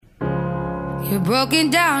You're broken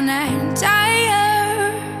down and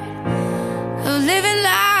tired of living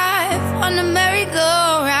life on the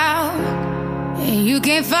merry-go-round, and you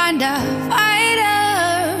can't find a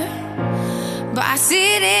fighter, but I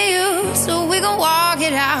see it in you, so we gon' walk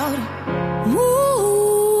it out. Move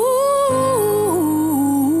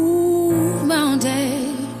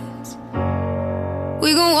mountains,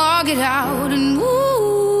 we gon' walk it out and move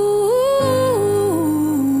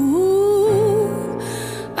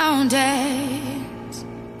mountains.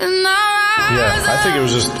 Yeah, I think it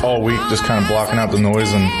was just all week, just kind of blocking out the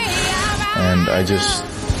noise, and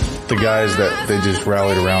the guys that they just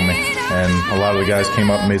rallied around me, and a lot of the guys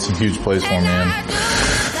came up and made some huge plays for me, and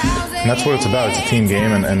that's what it's about. It's a team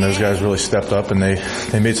game, and those guys really stepped up and they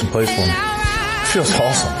made some plays for me. It feels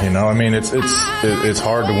awesome, you know. I mean, it's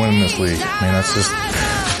hard to win in this league. I mean, that's just.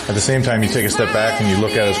 At the same time, you take a step back and you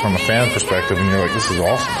look at it from a fan perspective, and you're like, this is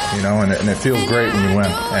awesome, you know, and it feels great when you win.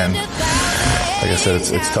 And like I said,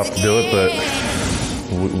 it's tough to do it, but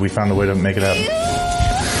we found a way to make it happen.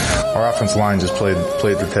 Our offensive line just played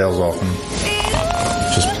their tails off, and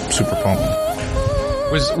just super pumped.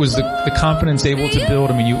 Was the confidence able to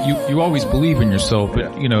build? I mean, you always believe in yourself,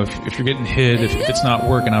 but you know, if you're getting hit, if it's not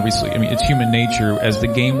working, obviously, I mean, it's human nature. As the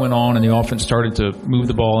game went on and the offense started to move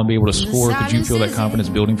the ball and be able to score, could you feel that confidence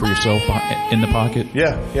building for yourself in the pocket?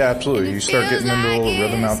 Yeah, absolutely. You start getting into a little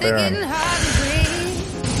rhythm out there, and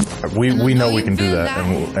we know we can do that,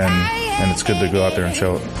 and it's good to go out there and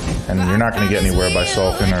show it. And you're not going to get anywhere by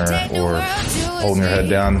sulking or holding your head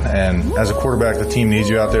down. And as a quarterback, the team needs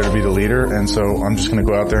you out there to be the leader. And so I'm just going to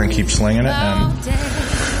go out there and keep slinging it and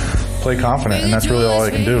play confident. And that's really all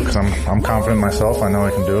I can do, because I'm confident in myself. I know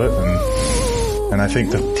I can do it. And I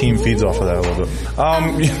think the team feeds off of that a little bit.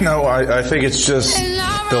 You know, I think it's just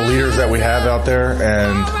the leaders that we have out there.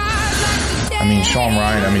 And I mean, Sean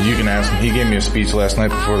Ryan, I mean, you can ask him. He gave me a speech last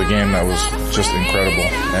night before the game that was just incredible.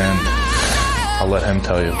 And I'll let him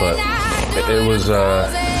tell you, but it was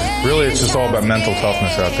really, it's just all about mental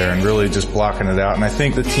toughness out there and really just blocking it out. And I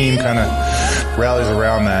think the team kind of rallies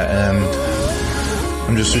around that, and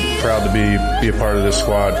I'm just super proud to be a part of this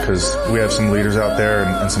squad, because we have some leaders out there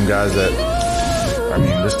and some guys that, I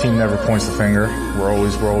mean, this team never points the finger. We're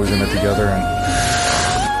always in it together,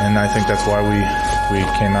 and I think that's why we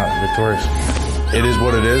came out victorious. It is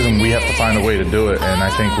what it is, and we have to find a way to do it. And I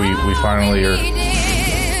think we finally are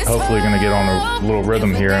hopefully going to get on a little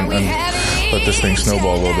rhythm here and let this thing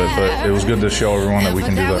snowball a little bit. But it was good to show everyone that we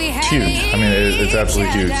can do that. It's huge. I mean, it's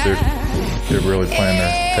absolutely huge. They're really playing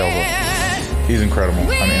their tails off. He's incredible.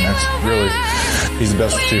 I mean, he's the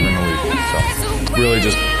best receiver in the league. So really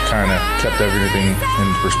just kind of kept everything in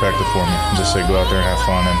perspective for me. Just say, go out there and have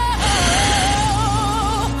fun.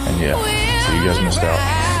 And yeah, so you guys missed out.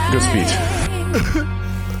 Good speech.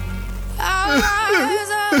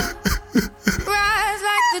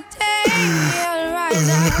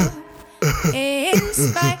 In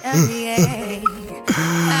spite of the ache,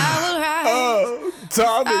 I will rise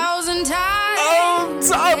Tommy. 1,000 times. Oh,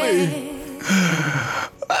 Tommy.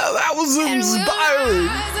 That was inspiring.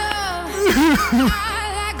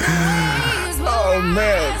 Oh,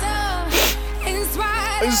 man.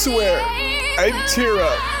 I swear, I tear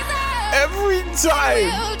up every time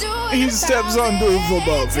he steps onto a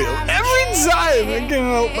football field. Every time I can't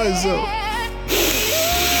help myself.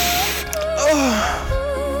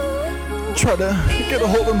 Try to get a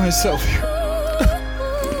hold of myself here.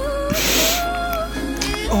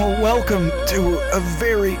 Welcome to a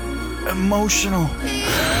very emotional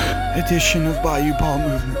edition of Bayou Ball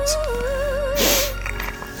Movements.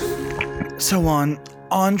 So on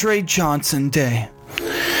Andre Johnson Day,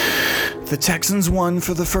 the Texans won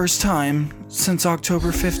for the first time since October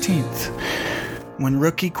 15th, when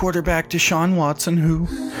rookie quarterback Deshaun Watson, who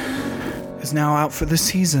is now out for the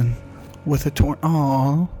season with a torn...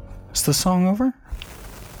 Aww. Is the song over?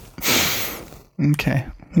 Okay,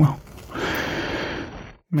 well,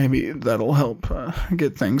 maybe that'll help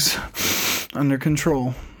get things under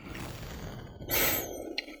control.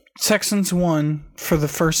 Texans won for the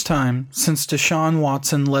first time since Deshaun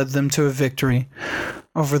Watson led them to a victory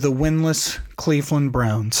over the winless Cleveland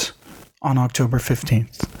Browns on October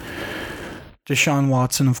 15th. Deshaun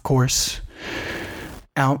Watson, of course,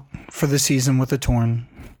 out for the season with a torn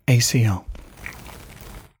ACL.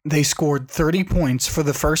 They scored 30 points for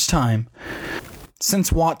the first time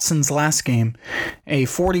since Watson's last game, a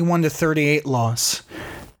 41-38 loss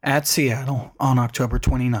at Seattle on October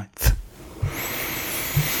 29th.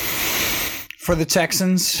 For the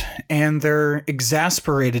Texans and their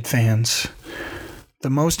exasperated fans, the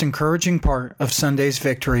most encouraging part of Sunday's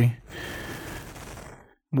victory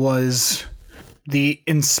was the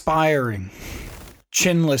inspiring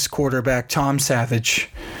chinless quarterback Tom Savage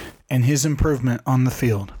and his improvement on the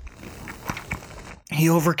field. He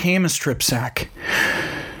overcame a strip sack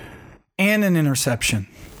and an interception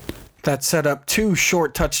that set up 2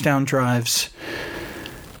 short touchdown drives.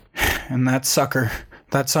 And that sucker,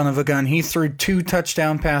 that son of a gun, he threw 2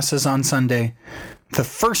 touchdown passes on Sunday. The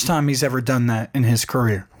first time he's ever done that in his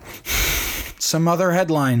career. Some other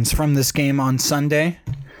headlines from this game on Sunday.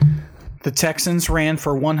 The Texans ran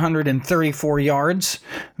for 134 yards,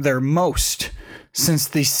 their most since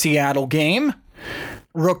the Seattle game.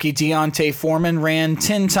 Rookie Deontay Foreman ran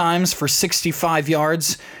 10 times for 65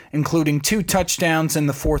 yards, including 2 touchdowns in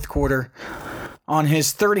the fourth quarter. On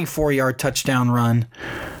his 34-yard touchdown run,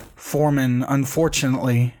 Foreman,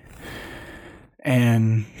 unfortunately,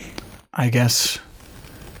 and I guess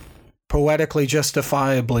poetically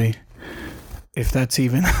justifiably, if that's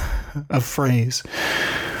even a phrase,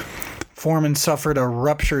 Foreman suffered a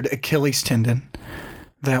ruptured Achilles tendon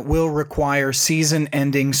that will require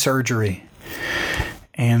season-ending surgery.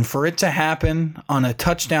 And for it to happen on a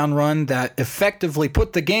touchdown run that effectively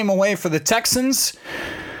put the game away for the Texans,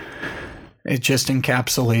 it just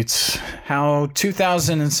encapsulates how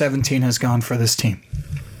 2017 has gone for this team.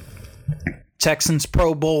 Texans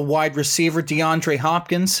Pro Bowl wide receiver DeAndre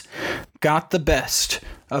Hopkins got the best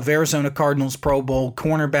of Arizona Cardinals Pro Bowl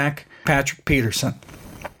cornerback Patrick Peterson.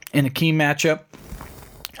 In a key matchup,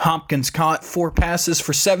 Hopkins caught 4 passes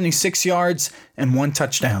for 76 yards and 1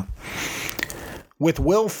 touchdown. With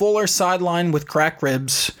Will Fuller sidelined with cracked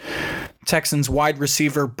ribs, Texans wide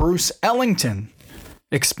receiver Bruce Ellington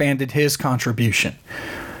expanded his contribution.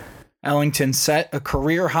 Ellington set a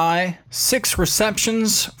career-high 6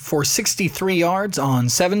 receptions for 63 yards on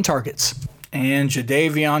 7 targets. And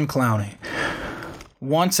Jadeveon Clowney.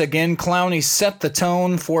 Once again, Clowney set the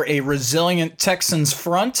tone for a resilient Texans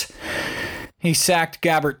front. He sacked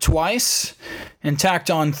Gabbert twice and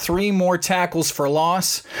tacked on 3 more tackles for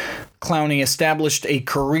loss. Clowney established a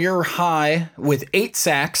career high with 8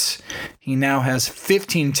 sacks. He now has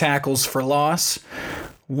 15 tackles for loss,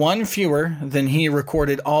 1 fewer than he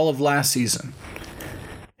recorded all of last season.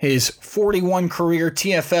 His 41 career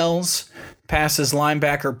TFLs passes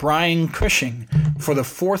linebacker Brian Cushing for the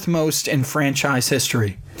 4th most in franchise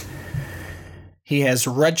history. He has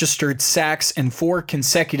registered sacks in 4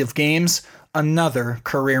 consecutive games, another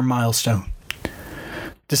career milestone.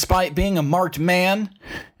 Despite being a marked man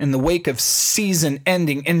in the wake of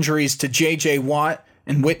season-ending injuries to J.J. Watt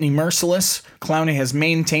and Whitney Merciless, Clowney has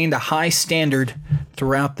maintained a high standard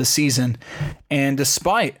throughout the season. And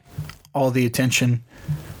despite all the attention,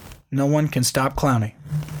 no one can stop Clowney.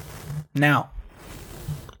 Now,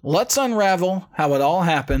 let's unravel how it all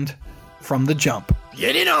happened from the jump.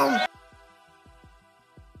 Get it on!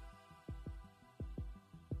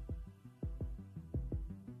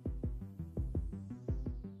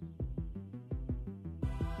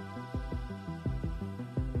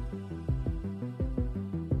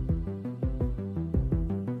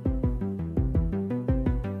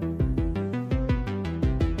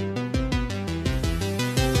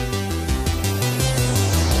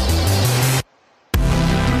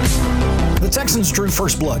 The Texans drew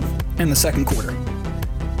first blood in the second quarter.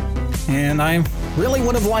 And I really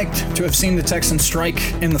would have liked to have seen the Texans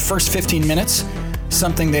strike in the first 15 minutes,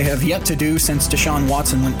 something they have yet to do since Deshaun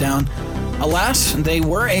Watson went down. Alas, they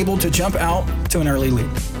were able to jump out to an early lead.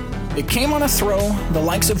 It came on a throw, the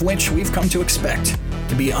likes of which we've come to expect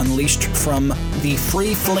to be unleashed from the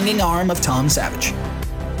free-flinging arm of Tom Savage.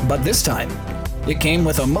 But this time, it came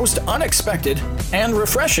with a most unexpected and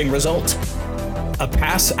refreshing result. A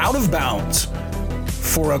pass out of bounds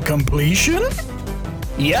for a completion?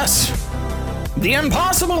 Yes, the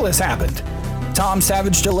impossible has happened. Tom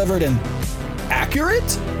Savage delivered an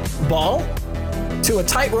accurate ball to a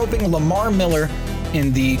tight-roping Lamar Miller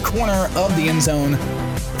in the corner of the end zone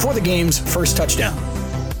for the game's first touchdown.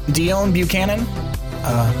 Dion Buchanan,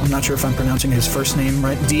 I'm not sure if I'm pronouncing his first name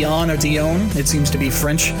right, Dion or Dion, it seems to be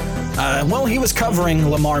French. Well, he was covering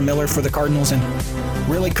Lamar Miller for the Cardinals and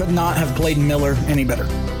really could not have played Miller any better.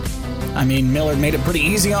 I mean, Miller made it pretty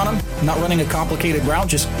easy on him, not running a complicated route,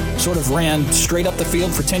 just sort of ran straight up the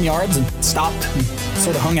field for 10 yards and stopped and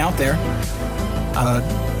sort of hung out there.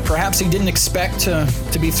 Perhaps he didn't expect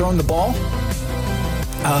to be thrown the ball.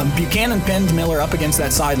 Buchanan pinned Miller up against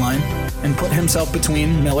that sideline and put himself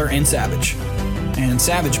between Miller and Savage. And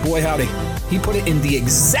Savage, boy howdy, he put it in the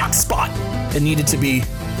exact spot it needed to be.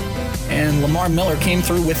 And Lamar Miller came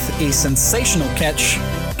through with a sensational catch,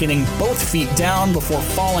 getting both feet down before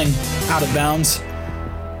falling out of bounds.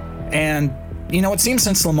 And, you know, it seems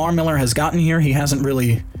since Lamar Miller has gotten here, he hasn't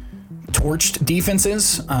really torched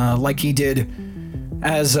defenses like he did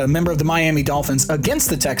as a member of the Miami Dolphins against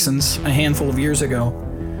the Texans a handful of years ago.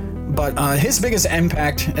 But his biggest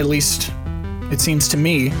impact, at least it seems to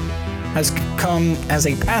me, has come as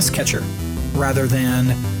a pass catcher rather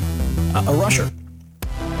than a rusher.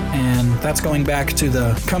 And that's going back to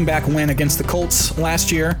the comeback win against the Colts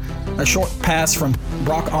last year. A short pass from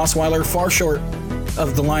Brock Osweiler, far short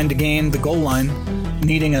of the line to gain the goal line,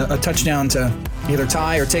 needing a touchdown to either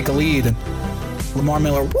tie or take a lead. And Lamar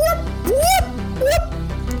Miller,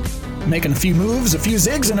 making a few moves, a few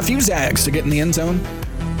zigs, and a few zags to get in the end zone.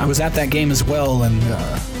 I was at that game as well, and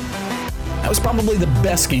that was probably the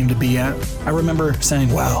best game to be at. I remember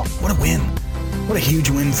saying, wow, what a win. What a huge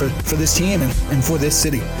win for this team and for this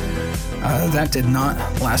city. That did not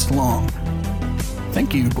last long.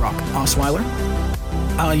 Thank you, Brock Osweiler.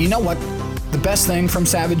 You know what? The best thing from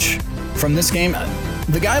Savage from this game,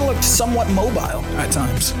 the guy looked somewhat mobile at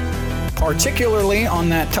times, particularly on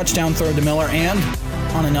that touchdown throw to Miller and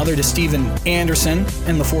on another to Steven Anderson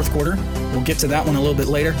in the fourth quarter. We'll get to that one a little bit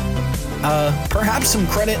later. Perhaps some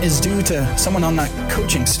credit is due to someone on that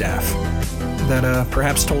coaching staff that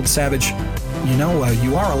perhaps told Savage,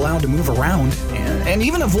 you are allowed to move around and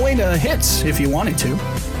even avoid hits if you wanted to.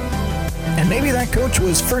 And maybe that coach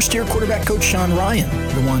was first-year quarterback coach Sean Ryan,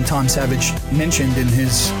 the one Tom Savage mentioned in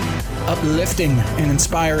his uplifting and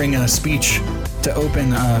inspiring speech to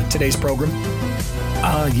open today's program.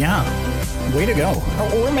 Yeah, way to go.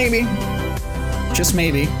 Or maybe, just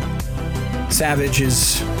maybe, Savage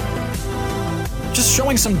is just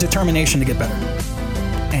showing some determination to get better.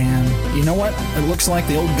 And you know what? It looks like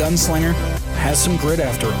the old gunslinger has some grit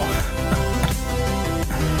after all.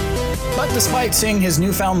 But despite seeing his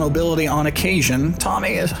newfound mobility on occasion,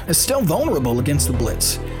 Tommy is still vulnerable against the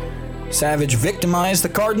blitz. Savage victimized the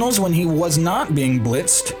Cardinals when he was not being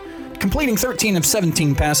blitzed, completing 13 of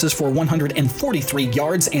 17 passes for 143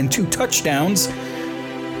 yards and 2 touchdowns.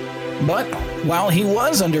 But while he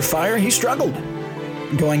was under fire, he struggled,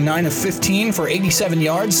 going 9 of 15 for 87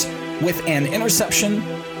 yards with an interception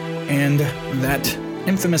and that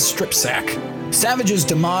infamous strip sack. Savage's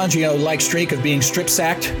DiMaggio-like streak of being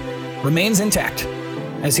strip-sacked remains intact,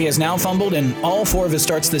 as he has now fumbled in all 4 of his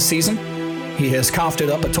starts this season. He has coughed it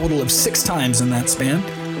up a total of 6 times in that span.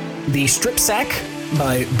 The strip sack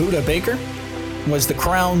by Budda Baker was the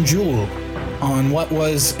crown jewel on what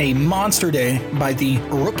was a monster day by the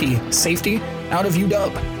rookie safety out of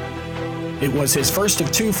UW. It was his first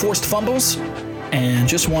of 2 forced fumbles and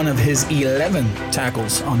just one of his 11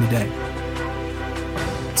 tackles on the day.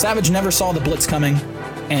 Savage never saw the blitz coming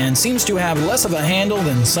and seems to have less of a handle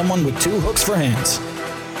than someone with 2 hooks for hands.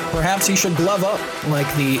 Perhaps he should glove up like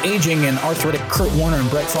the aging and arthritic Kurt Warner and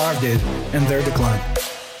Brett Favre did in their decline.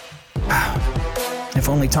 If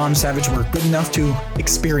only Tom Savage were good enough to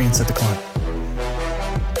experience a decline.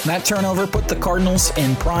 That turnover put the Cardinals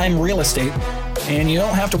in prime real estate, and you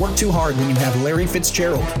don't have to work too hard when you have Larry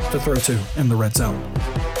Fitzgerald to throw to in the red zone.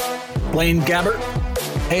 Blaine Gabbert,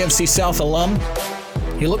 AFC South alum,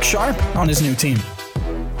 he looked sharp on his new team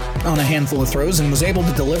on a handful of throws and was able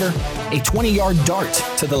to deliver a 20-yard dart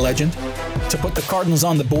to the legend to put the Cardinals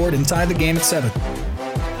on the board and tie the game at 7.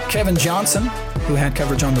 Kevin Johnson, who had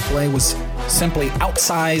coverage on the play, was simply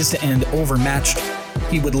outsized and overmatched.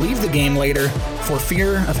 He would leave the game later for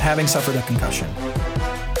fear of having suffered a concussion.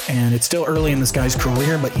 And it's still early in this guy's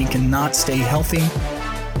career, but he cannot stay healthy.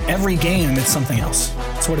 Every game, it's something else.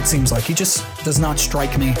 That's what it seems like. He just does not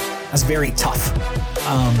strike me as very tough.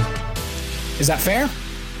 Is that fair?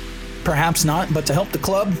 Perhaps not, but to help the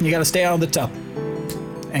club, you gotta stay out of the tub.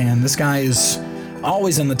 And this guy is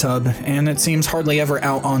always in the tub, and it seems hardly ever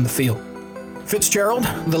out on the field. Fitzgerald,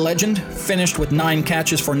 the legend, finished with 9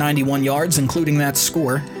 catches for 91 yards, including that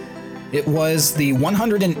score. It was the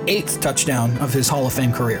 108th touchdown of his Hall of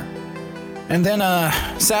Fame career. And then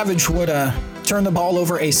Savage would turn the ball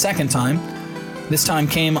over a second time. This time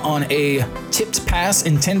came on a tipped pass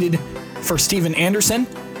intended for Steven Anderson,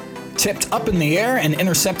 tipped up in the air and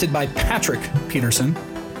intercepted by Patrick Peterson.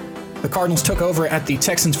 The Cardinals took over at the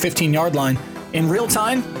Texans' 15-yard line. In real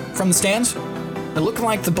time, from the stands, it looked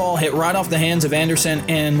like the ball hit right off the hands of Anderson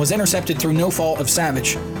and was intercepted through no fault of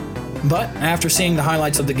Savage. But after seeing the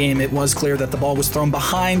highlights of the game, it was clear that the ball was thrown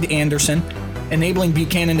behind Anderson, enabling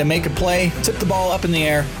Buchanan to make a play, tip the ball up in the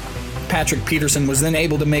air. Patrick Peterson was then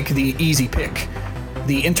able to make the easy pick.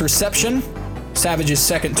 The interception, Savage's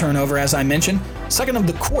second turnover, as I mentioned, second of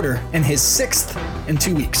the quarter, and his 6th in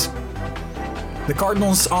 2 weeks. The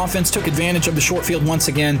Cardinals' offense took advantage of the short field once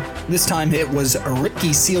again. This time it was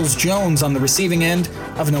Ricky Seals-Jones on the receiving end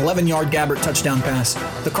of an 11-yard Gabbert touchdown pass.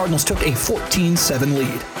 The Cardinals took a 14-7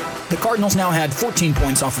 lead. The Cardinals now had 14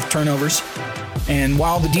 points off of turnovers. And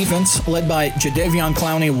while the defense, led by Jadeveon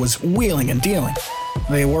Clowney, was wheeling and dealing,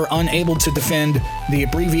 they were unable to defend the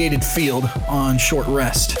abbreviated field on short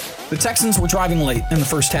rest. The Texans were driving late in the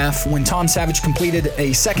first half when Tom Savage completed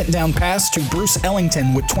a second down pass to Bruce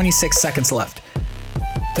Ellington with 26 seconds left.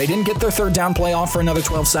 They didn't get their third down play off for another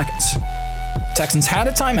 12 seconds. Texans had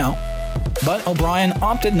a timeout, but O'Brien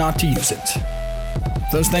opted not to use it.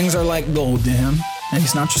 Those things are like gold to him, and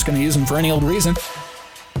he's not just going to use them for any old reason.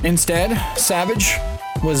 Instead, Savage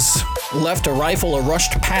was left to rifle a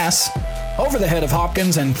rushed pass over the head of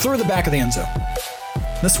Hopkins and through the back of the end zone.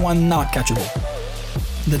 This one not catchable.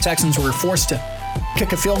 The Texans were forced to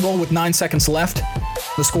kick a field goal with 9 seconds left.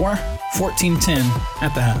 The score, 14-10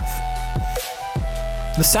 at the half.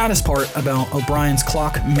 The saddest part about O'Brien's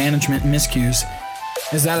clock management miscues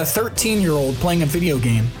is that a 13-year-old playing a video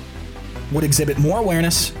game would exhibit more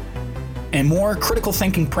awareness and more critical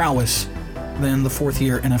thinking prowess than the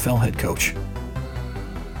fourth-year NFL head coach.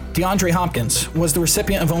 DeAndre Hopkins was the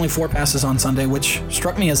recipient of only 4 passes on Sunday, which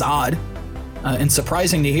struck me as odd and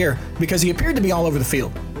surprising to hear because he appeared to be all over the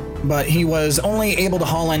field, but he was only able to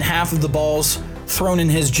haul in half of the balls thrown in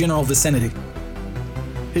his general vicinity.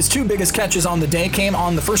 His 2 biggest catches on the day came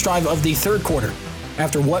on the first drive of the third quarter,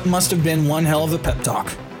 after what must have been one hell of a pep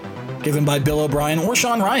talk given by Bill O'Brien or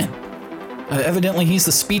Sean Ryan. Evidently, he's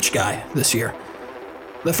the speech guy this year.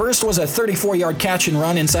 The first was a 34-yard catch and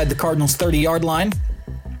run inside the Cardinals' 30-yard line,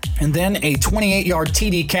 and then a 28-yard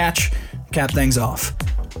TD catch capped things off.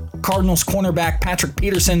 Cardinals cornerback Patrick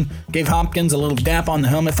Peterson gave Hopkins a little dap on the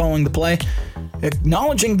helmet following the play,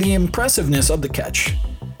 acknowledging the impressiveness of the catch.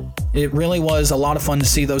 It really was a lot of fun to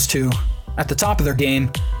see those two at the top of their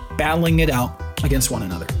game, battling it out against one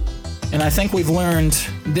another. And I think we've learned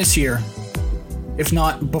this year, if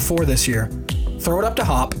not before this year, throw it up to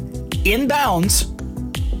Hop, in bounds,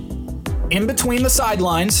 in between the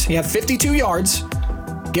sidelines. You have 52 yards,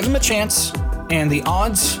 give him a chance, and the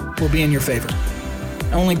odds will be in your favor.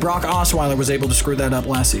 Only Brock Osweiler was able to screw that up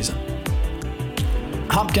last season.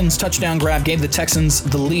 Hopkins' touchdown grab gave the Texans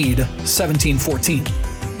the lead, 17-14.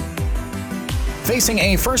 Facing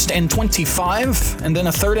a 1st and 25 and then a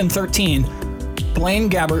 3rd and 13, Blaine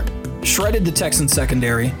Gabbert shredded the Texans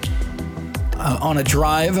secondary on a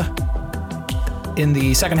drive in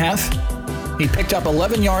the second half. He picked up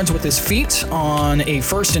 11 yards with his feet on a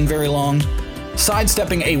 1st and very long,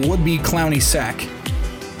 sidestepping a would-be Clowney sack.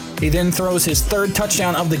 He then throws his 3rd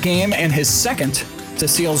touchdown of the game and his 2nd to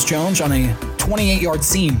Seals-Jones on a 28-yard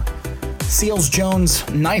seam. Seals-Jones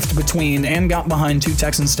knifed between and got behind 2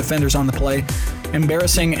 Texans defenders on the play,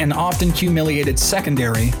 embarrassing an often humiliated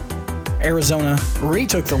secondary. Arizona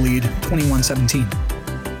retook the lead, 21-17.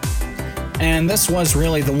 And this was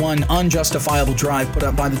really the one unjustifiable drive put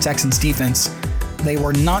up by the Texans defense. They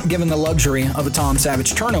were not given the luxury of a Tom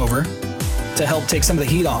Savage turnover to help take some of the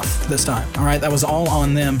heat off this time. All right, that was all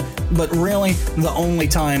on them, but really the only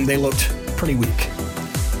time they looked pretty weak.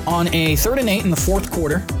 On a 3rd and 8 in the 4th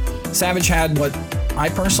quarter, Savage had what I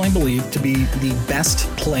personally believe to be the best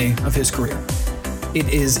play of his career.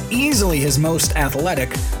 It is easily his most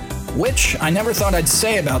athletic, which I never thought I'd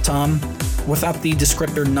say about Tom without the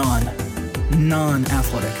descriptor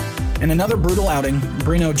non-athletic. In another brutal outing,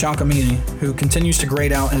 Bruno Giacomini, who continues to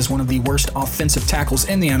grade out as one of the worst offensive tackles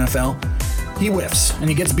in the NFL, he whiffs and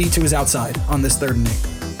he gets beat to his outside on this 3rd and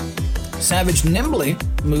 8. Savage nimbly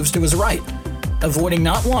moves to his right, avoiding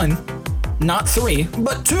not 1, not 3,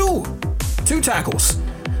 but 2 tackles.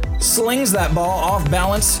 Slings that ball off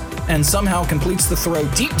balance and somehow completes the throw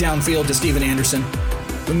deep downfield to Steven Anderson,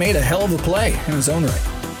 who made a hell of a play in his own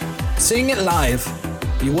right. Seeing it live,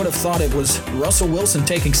 you would have thought it was Russell Wilson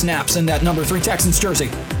taking snaps in that number 3 Texans jersey.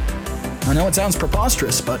 I know it sounds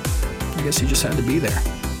preposterous, but I guess he just had to be there.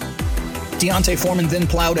 Deontay Foreman then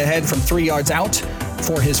plowed ahead from 3 yards out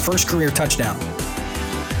for his first career touchdown.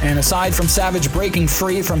 And aside from Savage breaking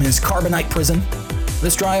free from his carbonite prison,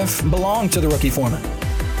 this drive belonged to the rookie Foreman.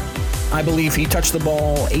 I believe he touched the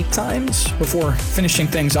ball 8 times before finishing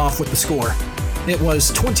things off with the score. It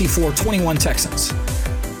was 24-21 Texans.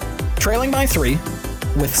 Trailing by 3,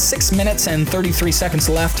 with 6 minutes and 33 seconds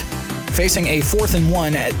left, facing a 4th and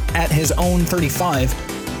 1 at his own 35,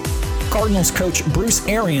 Cardinals coach Bruce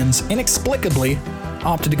Arians inexplicably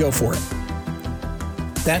opted to go for it.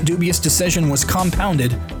 That dubious decision was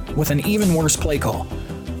compounded with an even worse play call.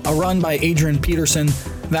 A run by Adrian Peterson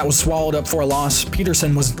that was swallowed up for a loss.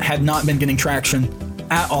 Peterson had not been getting traction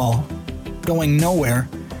at all, going nowhere,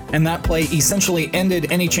 and that play essentially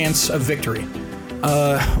ended any chance of victory.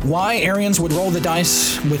 Why Arians would roll the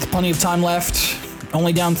dice with plenty of time left,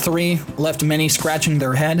 only down 3, left many scratching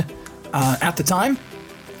their head at the time,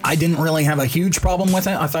 I didn't really have a huge problem with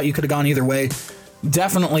it. I thought you could have gone either way.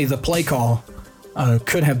 Definitely the play call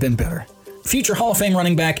could have been better. Future Hall of Fame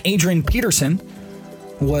running back Adrian Peterson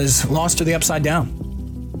was lost to the upside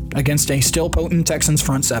down against a still potent Texans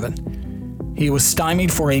front seven. He was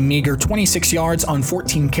stymied for a meager 26 yards on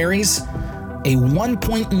 14 carries, a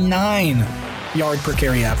 1.9 yard per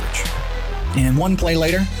carry average. And one play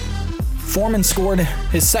later, Foreman scored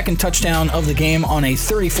his second touchdown of the game on a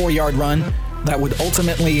 34-yard run that would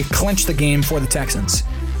ultimately clinch the game for the Texans.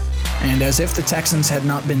 And as if the Texans had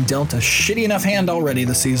not been dealt a shitty enough hand already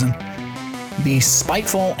this season, the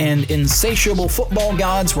spiteful and insatiable football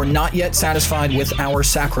gods were not yet satisfied with our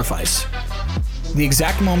sacrifice. The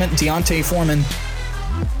exact moment D'Onta Foreman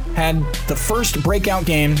had the first breakout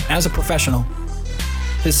game as a professional,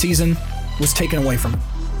 his season was taken away from him.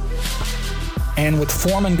 And with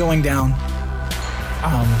Foreman going down,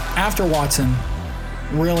 after Watson,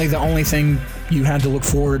 really the only thing you had to look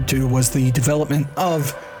forward to was the development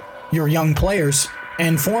of your young players,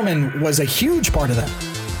 and Foreman was a huge part of that.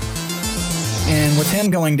 And with him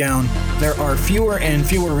going down, there are fewer and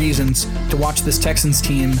fewer reasons to watch this Texans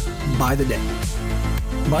team by the day.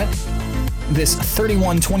 But this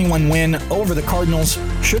 31-21 win over the Cardinals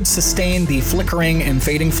should sustain the flickering and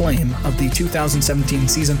fading flame of the 2017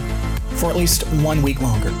 season for at least 1 week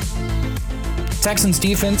longer. Texans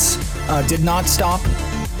defense did not stop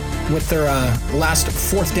with their last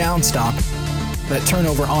fourth down stop, that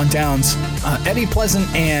turnover on downs. Eddie Pleasant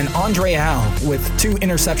and Andre Howe with 2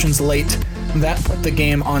 interceptions late. That put the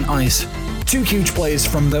game on ice. 2 huge plays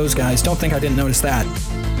from those guys. Don't think I didn't notice that.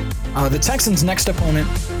 The Texans' next opponent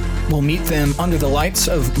will meet them under the lights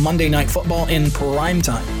of Monday Night Football in prime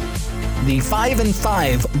time. The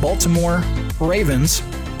 5-5 Baltimore Ravens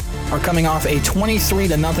are coming off a 23-0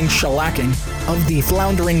 shellacking of the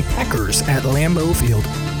floundering Packers at Lambeau Field.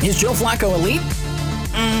 Is Joe Flacco elite?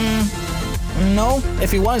 No.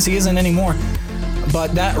 If he was, he isn't anymore.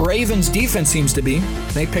 But that Ravens defense seems to be.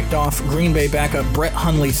 They picked off Green Bay backup Brett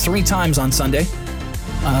Hundley 3 times on Sunday.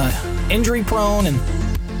 Injury-prone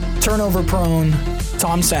and turnover-prone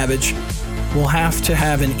Tom Savage will have to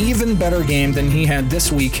have an even better game than he had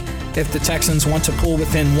this week if the Texans want to pull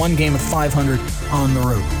within 1 game of 500 on the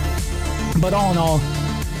road. But all in all,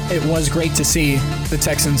 it was great to see the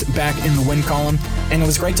Texans back in the win column, and it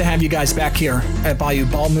was great to have you guys back here at Bayou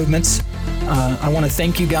Ball Movements. I want to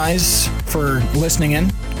thank you guys for listening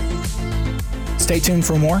in. Stay tuned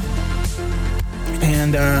for more.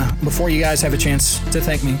 And before you guys have a chance to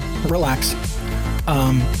thank me, relax.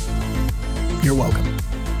 You're welcome.